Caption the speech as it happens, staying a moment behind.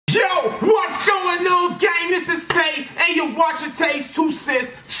you're watching Taste 2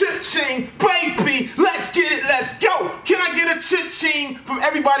 Cents, cha-ching, baby. Let's get it, let's go. Can I get a cha-ching from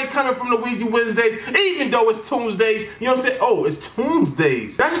everybody coming from the Weezy Wednesdays, even though it's Tuesdays? You know what I'm saying? Oh, it's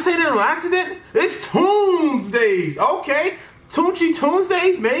Tuesdays. Did I just say that on accident? It's Tuesdays, okay. Tunechi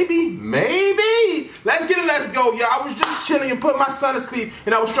Tuesdays, maybe. Let's get it, let's go, y'all. I was just chilling and put my son to sleep,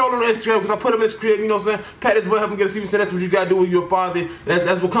 and I was strolling on Instagram because I put him in his crib, you know what I'm saying? Pat his butt, help him get a sleep. That's what you gotta do with your father.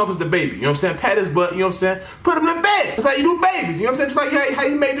 That's what comforts the baby, you know what I'm saying? Pat his butt, you know what I'm saying? Put him in bed. That's how you do babies, you know what I'm saying? Just like how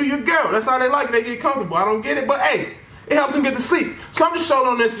you may do your girl. That's how they like it, they get comfortable. I don't get it, but hey, it helps them get to sleep. So I'm just strolling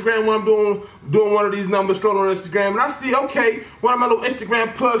on Instagram when I'm doing one of these numbers, strolling on Instagram, and I see, okay, one of my little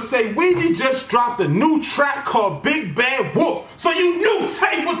Instagram plugs say, Weezy just dropped a new track called Big Bad Wolf. So you knew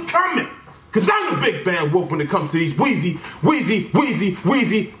Tay was coming. Cause I'm the Big Bad Wolf when it comes to these Weezy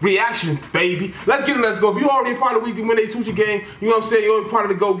reactions, baby. Let's get it, let's go. If you already part of Weezy Wednesday Tunechi gang, you know what I'm saying, you're already part of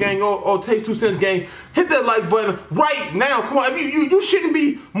the Go gang or Taste 2 Cents gang, hit that like button right now. Come on, if you shouldn't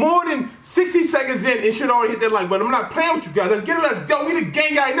be more than 60 seconds in and should already hit that like button. I'm not playing with you guys. Let's get it, let's go. We the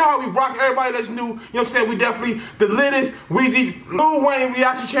gang, y'all know how we rock everybody that's new. You know what I'm saying? We definitely the latest Weezy Lil Wayne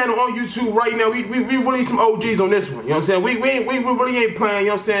reaction channel on YouTube right now. We really some OGs on this one. You know what I'm saying? We really ain't playing, you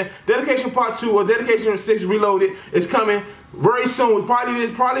know what I'm saying? Dedication Part 2 or Dedication 6 Reloaded is coming very soon. Probably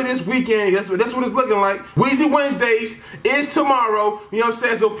this weekend. That's what it's looking like. Weezy Wednesdays is tomorrow. You know what I'm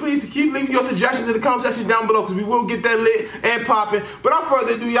saying? So please keep leaving your suggestions in the comment section down below because we will get that lit and popping. But without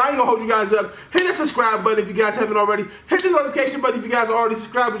further ado, y'all ain't gonna hold you guys up. Hit the subscribe button if you guys haven't already. Hit the notification button if you guys are already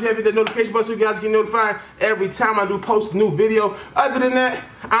subscribed. But you have hit that notification button so you guys get notified every time I do post a new video. Other than that,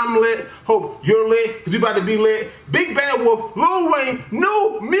 I'm lit. Hope you're lit because we about to be lit. Big Bad Wolf, Lil Wayne,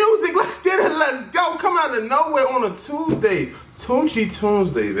 new music. Let's get it. Let's go. Come out of nowhere on a Tuesday. Tunechi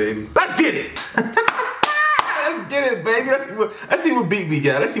Tuesday, baby. Let's get it. Let's get it, baby. Let's see what beat we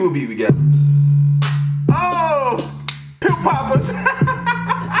got. Let's see what beat we got. Oh, pill poppers.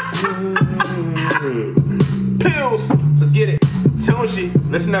 Pills. Let's get it. Tunechi.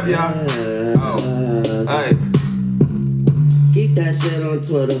 Listen up, y'all. Oh, all right. Keep that shit on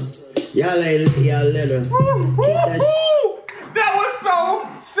Twitter. Y'all ain't lit, y'all litter. That was so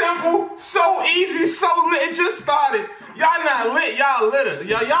simple, so easy, so lit. It just started. Y'all not lit, y'all litter.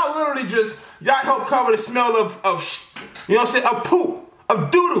 Y'all literally just, y'all help cover the smell of you know what I'm saying, of poop, of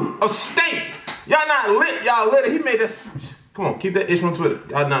doodoo, of stink. Y'all not lit, y'all litter. He made us, come on, keep that ish on Twitter.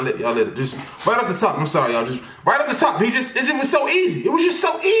 Y'all not lit, y'all litter. Just right off the top, I'm sorry, y'all. Just right off the top, it just was so easy. It was just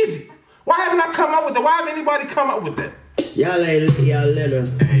so easy. Why haven't I come up with that? Why haven't anybody come up with that? Y'all ain't lit, y'all litter.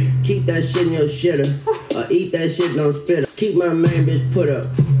 Hey. Keep that shit in your shitter. Or eat that shit, don't spit up. Keep my main bitch put up.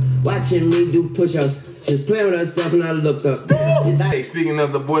 Watching me do push-ups. She's playing with herself and I looked up. Hey, speaking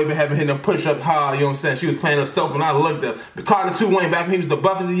of the boy been having hit them push-ups hard, you know what I'm saying? She was playing herself when I looked up. But Carter 2 Wayne back when he was the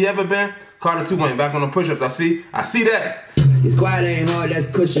buffest he ever been. Carter 2 Wayne back on the push-ups. I see that. Your squad ain't hard, that's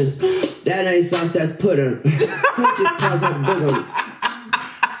cushion. That ain't sauce, that's pudding. Touch your toes up bosom.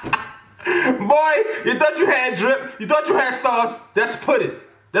 Boy, you thought you had drip, you thought you had sauce, that's pudding.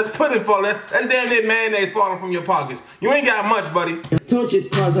 That's pudding falling. That's damn near mayonnaise falling from your pockets. You ain't got much, buddy. Touch your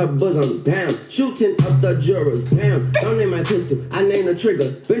toes up bosom, damn. Shooting up the jurors, damn. Don't name my pistol, I name the trigger.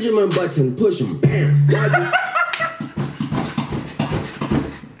 Benjamin Button, push him, bam.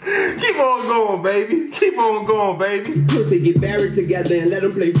 Keep on going, baby. Keep on going, baby. Pussy, get buried together and let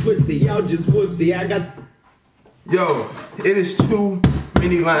them play footsie. Y'all just wussy, I got... Yo, it is too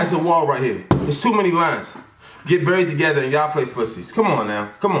many lines. It's a wall right here. There's too many lines. Get buried together and y'all play fussies. Come on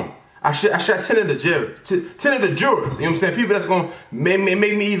now. Come on. I shot 10 of the jurors. 10 of the jurors. You know what I'm saying? People that's going to make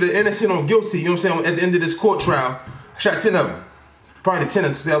me either innocent or guilty. You know what I'm saying? At the end of this court trial, I shot 10 of them. Probably 10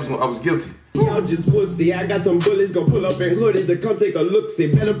 to say I was guilty. Y'all just wussy. I got some bullies gonna pull up in hoodies to come take a look. See,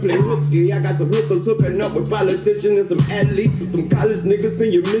 better play hooky. I got some hookers hooking up with politicians and some athletes and some college niggas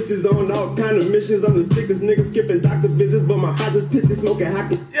and your misses on all kind of missions. I'm the sickest nigga skipping doctor visits, but my hottest pissy smoking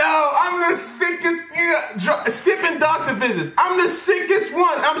hockey. Yo, I'm the sickest nigga skipping doctor visits. I'm the sickest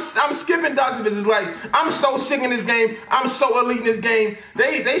one. I'm skipping doctor visits. Like, I'm so sick in this game. I'm so elite in this game.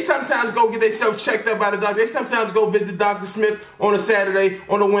 They sometimes go get themselves checked up by the doctor. They sometimes go visit Dr. Smith on a Saturday,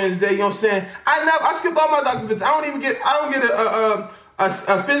 on a Wednesday. You know what I'm saying? I skipped all my doctor visits. I don't get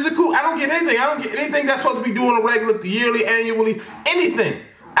a physical. I don't get anything. I don't get anything that's supposed to be doing a regular, yearly, annually, anything.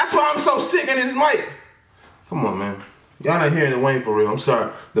 That's why I'm so sick in this mic. Come on, man. Y'all not hearing the Wayne for real. I'm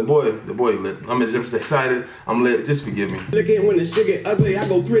sorry. The boy lit. I'm just excited. I'm lit. Just forgive me. Look at when the shit get ugly, I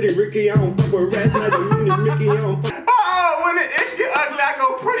go pretty Ricky. I don't fuck with rats like a mini Mickey. I don't fuck. Oh, when the ish get ugly, I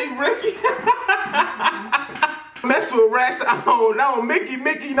go pretty Ricky. Mess with rats. No,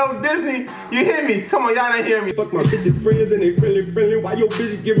 Mickey, no Disney. You hear me? Come on, y'all ain't hear me. Fuck my bitches friends and they friendly. Why your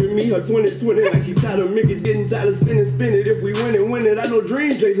bitch giving me her 2020 like she tired of Mickey, getting tired of spin it. If we win it. I know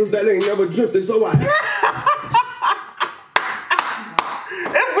dream chasers that ain't never dreamt it, so I.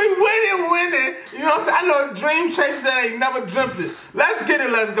 If we win it. You know what I'm saying? I know dream chasers that ain't never dreamt it. Let's get it,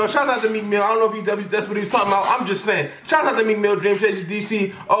 let's go. Shout out to Meek Mill. I don't know if that's what he was talking about. I'm just saying. Shout out to Meek Mill, Dream Chasers,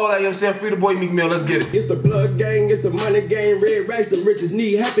 DC, all that, you know what I'm saying? Free the boy Meek Mill, let's get it. It's the blood gang, it's the money gang, red racks, the richest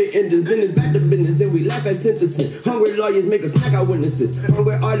need happy endings. Business back to business, and we laugh at sentencing. Hungry lawyers make us snack our witnesses.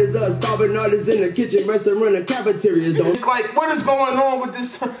 Hungry artists are starving artists in the kitchen, restaurant, and cafeterias. It's like, what is going on with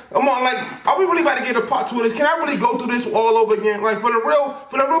this? Come on, like, are we really about to get a part 2 of this? Can I really go through this all over again? Like, for the real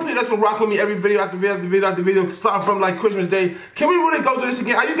people that's been rocking with me every video after video, starting from like Christmas Day, can we really go through this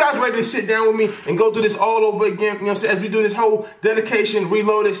again? Are you guys ready to sit down with me and go through this all over again? You know what I'm saying? As we do this whole dedication,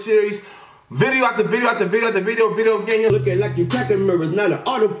 reloaded series, video after video after video after video again. Looking like you cracking mirrors, not an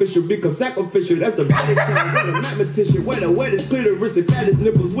artificial, become sacrificial. That's a bad time, what a mathematician. Where the wettest clitoris and fattest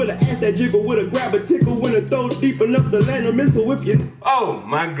nipples, with an ass that jiggle, with a grab a tickle, when a throw deep enough to land a missile with you. Oh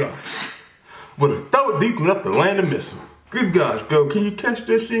my gosh. With a throw deep enough to land a missile. Good gosh, girl, can you catch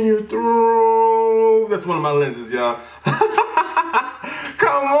this in your throat? That's one of my lenses, y'all.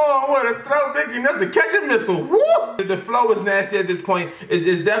 Come on, what a throw big enough to catch a missile. Woo! The flow is nasty at this point.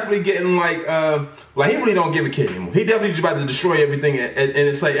 It's definitely getting like he really don't give a kid anymore. He definitely just about to destroy everything, and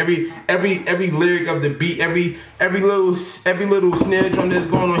it's like every lyric of the beat, every little snare drum that's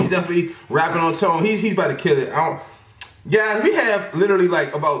going on, he's definitely rapping on tone. He's about to kill it. Guys, we have literally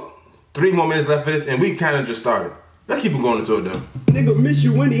like about 3 more minutes left for this, and we kind of just started. Let's keep it going into it though. Nigga miss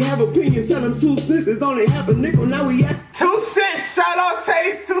you when he have opinions. Tell him 2 cents is only half a nickel. Now we at 2 cents. Shout out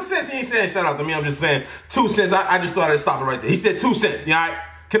Taste. 2 cents. He ain't saying shout out to me. I'm just saying 2 cents. I just thought I'd stop it right there. He said 2 cents. You all right?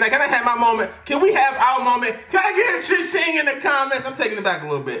 Can I have my moment? Can we have our moment? Can I get a cha-ching in the comments? I'm taking it back a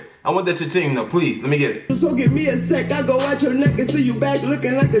little bit. I want that cha-ching though. Please, let me get it. So give me a sec. I go at your neck and see you back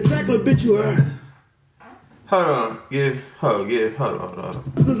looking like the Dracula bitch you are. Hold on, hold on.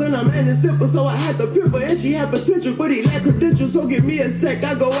 And I'm man is simple, so I had to pimp her, and she had potential, but he lacked credentials. So give me a sec,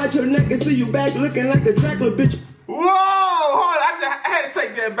 I go at your neck and see you back looking like the Dracula bitch. Whoa, hold on, I had to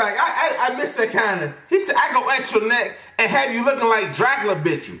take that back. I missed that kind of. He said, I go at your neck and have you looking like Dracula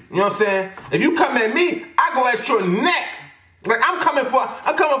bitch you. You know what I'm saying? If you come at me, I go at your neck. Like I'm coming for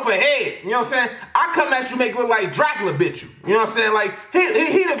heads, you know what I'm saying? I come at you, make it look like Dracula bitch you. You know what I'm saying? Like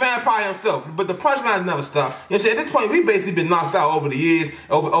he the vampire himself, but the punchlines never stop. You know what I'm saying? At this point, we basically been knocked out over the years,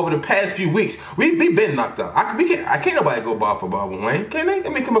 over the past few weeks. We been knocked out. I can't nobody go bar for bar with Wayne, can they? I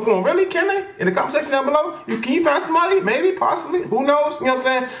mean, come on, really? Can they? In the comment section down below, can you find somebody? Maybe, possibly, who knows? You know what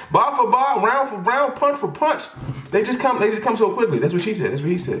I'm saying? Bar for bar, round for round, punch for punch. They just come so quickly. That's what she said. That's what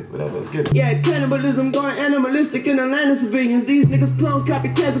he said. Whatever, let's get it. Yeah, cannibalism going animalistic in the line of civilians. These niggas clones,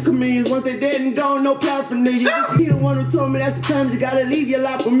 copycats, and chameleons. Once they dead and gone, no paraphernalia. He the one who told me that's the times you gotta leave your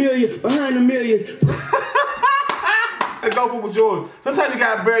life familiar behind the millions. Go for what's yours. Sometimes you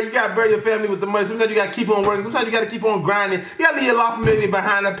gotta bury your family with the money. Sometimes you gotta keep on working. Sometimes you gotta keep on grinding. You gotta leave your life familiar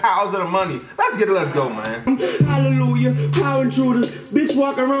behind the powers of the money. Let's get it. Let's go, man. Hallelujah, power intruders. Bitch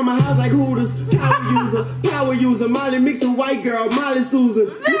walk around my house like Hooters. Power user. Molly mixed with white girl, Molly Susan.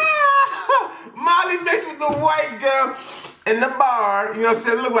 Molly mixed with the white girl in the bar. You know what I'm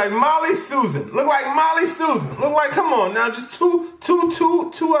saying? Look like Molly Susan. Look like Molly Susan. Look like, come on now, just two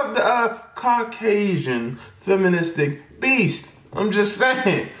of the Caucasian feministic beast. I'm just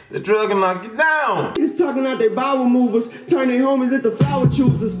saying, the drug can knock you down. He's talking out their bowel movers, turn their homies into flower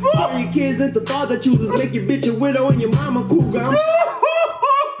choosers, turn your kids into father choosers, make your bitch a widow and your mama cougar.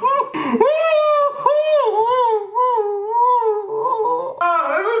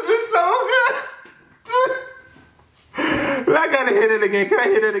 Oh, this is just so good. I gotta hit it again. Can I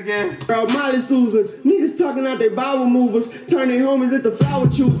hit it again? Girl, Molly Susan, niggas talking out their bowel movers, turn their homies into flower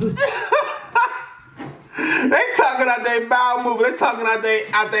choosers. They talking out their bowel movers. They talking out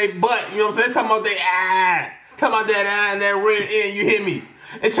their butt. You know what I'm saying? They talking about their eye. Talking about that eye and that rear end. You hear me?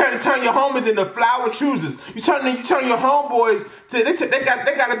 They turn your homies into flower choosers. You turn your homeboys to they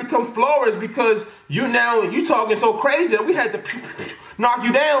gotta become florists because you talking so crazy that we had to knock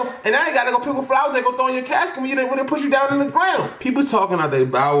you down, and now they gotta go pick up flowers. They go throw in your casket when they push you down in the ground. People talking out their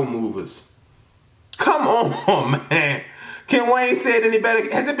bowel movers. Come on, man. Can Wayne say it any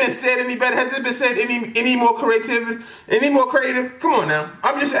better? Has it been said any better? Has it been said any more creative? Any more creative? Come on now.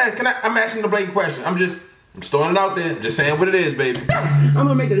 I'm just asking. I'm asking the blatant question. I'm throwing it out there. Just saying what it is, baby. I'm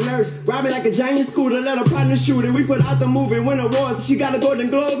gonna make the nurse ride me like a giant scooter, let her partner shoot it. We put out the movie, win awards. She got a Golden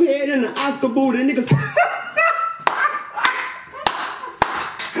Globe head and an Oscar booty, niggas.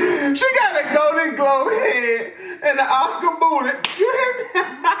 She got a Golden Globe head and the Oscar booted. You hear me?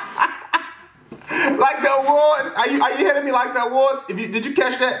 Like the awards. Are you hearing me like the awards? Did you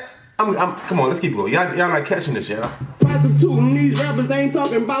catch that? Come on, let's keep going. Y'all not catching this, y'all. Prostituting, these rappers ain't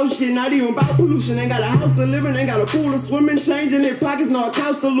talking about shit, not even about pollution. Ain't got a house to live in, ain't got a pool to swim in, changing their pockets, no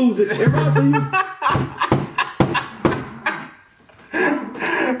accounts to lose it. And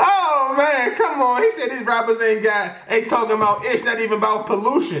oh man, come on. He said these rappers ain't talking about ish, not even about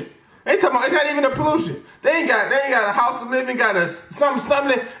pollution. They talking about it's not even a pollution. They ain't got a house to live in, got a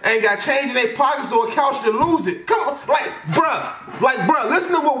something, ain't got change in their pockets or a couch to lose it. Come on, like bruh,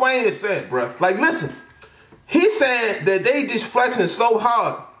 listen to what Wayne has said, bruh. Like listen. He said that they just flexing so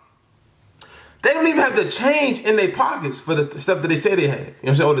hard. They don't even have the change in their pockets for the stuff that they say they have. You know what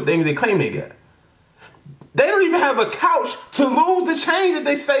I'm saying? Or the things they claim they got. They don't even have a couch to lose the change that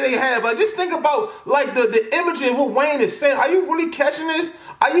they say they have. Like, just think about, like, the imagery of what Wayne is saying. Are you really catching this?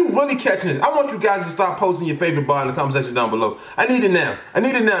 Are you really catching this? I want you guys to start posting your favorite bar in the comment section down below. I need it now. I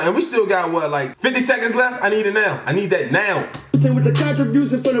need it now. And we still got, what, like 50 seconds left? I need it now. I need that now. With the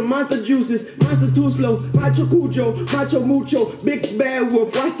contribution for the monster juices, monster too slow, macho cujo, macho mucho, big bad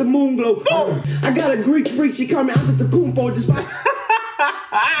wolf, watch the moon glow. I got a Greek freak, she call me Antetokounmpo, just watch.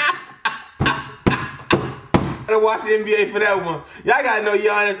 I watch the NBA for that one. Y'all gotta know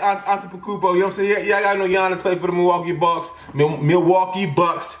Giannis Antetokounmpo. You know what I'm saying? Y'all gotta know Giannis played for the Milwaukee Bucks.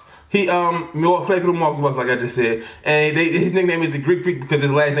 He played for the Milwaukee Bucks, like I just said. And his nickname is the Greek Freak because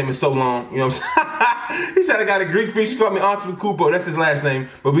his last name is so long. You know what I'm saying? He said I got a Greek Freak. She called me Antetokounmpo. That's his last name.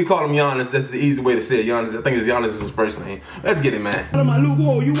 But we call him Giannis. That's the easy way to say it. Giannis. I think Giannis is his first name. Let's get it, man. Out of my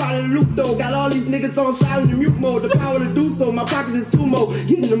loophole, you out of the loop though. Got all these niggas on silent and mute mode. The power to do so. My pockets is sumo.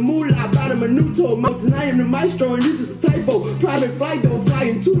 Getting the moolah, bought him a new toe. And I am the maestro and you just a typo. Private flight though,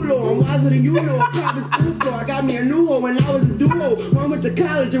 flying too low. I'm wiser than you know. A private school floor. I got me a new hoe when I was a duo. One went to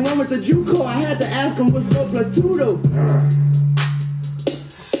college and one went to JUCO. I had to ask him what's 4 + 2 though.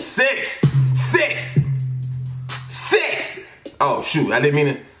 6. Oh shoot, I didn't mean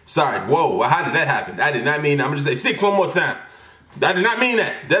it. Sorry, whoa, how did that happen? I did not mean that. I'm gonna just say 6 one more time. I did not mean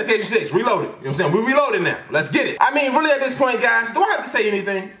that. Dedication 6, reload it. You know what I'm saying? We reloaded now. Let's get it. I mean, really at this point, guys, do I have to say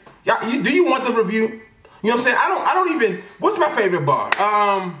anything? Do you want the review? You know what I'm saying? I don't even, what's my favorite bar?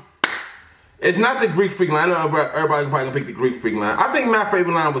 It's not the Greek Freak line. I know everybody probably gonna pick the Greek Freak line. I think my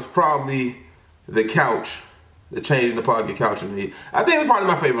favorite line was probably the couch. The change in the pocket couch in the I think it was probably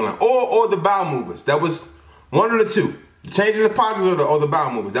my favorite line. Or the bowel movers. That was one of the two. The change in the pockets or the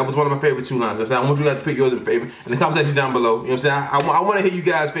bowel movers. That was one of my favorite 2 lines. I want you guys to pick yours as a favorite in the comment section down below. You know what I'm saying? I want to hear you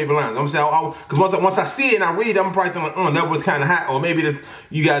guys' favorite lines. I'm saying, because once I see it and I read it, I'm probably thinking, oh, that was kind of hot. Or maybe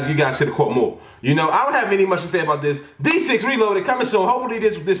you guys could have caught more. You know, I don't have any much to say about this. D6 Reloaded coming soon. Hopefully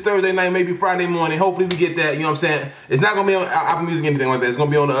this Thursday night, maybe Friday morning. Hopefully we get that. You know what I'm saying? It's not gonna be on Apple Music or anything like that. It's gonna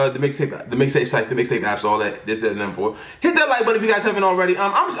be on the mixtape sites, the mixtape apps, all that. This, that, and them for. Hit that like button if you guys haven't already.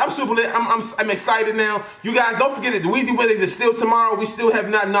 I'm super lit. I'm excited now. You guys don't forget it. The Weezy Wednesdays is still tomorrow. We still have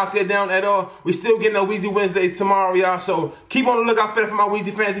not knocked that down at all. We still getting a Weezy Wednesday tomorrow, y'all. So keep on the lookout for that for my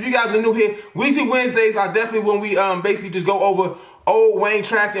Weezy fans. If you guys are new here, Weezy Wednesdays are definitely when we basically just go over old Wayne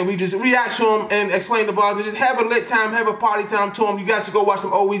tracks and we just react to them and explain the bars and just have a lit time, have a party time to them. You guys should go watch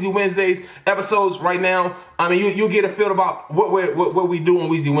some old Weezy Wednesdays episodes right now. I mean, you'll get a feel about what we do on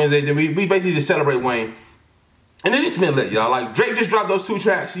Weezy Wednesdays. And we basically just celebrate Wayne. And it's just been lit, y'all. Like, Drake just dropped those 2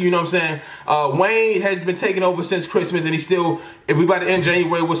 tracks, you know what I'm saying? Wayne has been taking over since Christmas, and he's still, if we about to end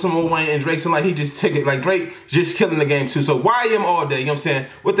January with some more Wayne, and Drake's like, he just took it. Like, Drake just killing the game, too. So, YM all day, you know what I'm saying?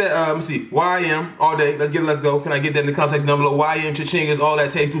 With that, let me see, YM all day. Let's get it, let's go. Can I get that in the comment section down below? YM, Chachingas, all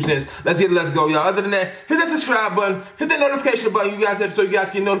that takes 2 cents. Let's get it, let's go, y'all. Other than that, hit that subscribe button, hit that notification button, you guys have, so you guys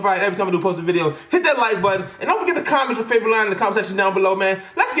get notified every time I do post a video. Hit that like button, and don't forget to comment your favorite line in the comment section down below, man.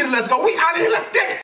 Let's get it, let's go. We out of here, let's get it.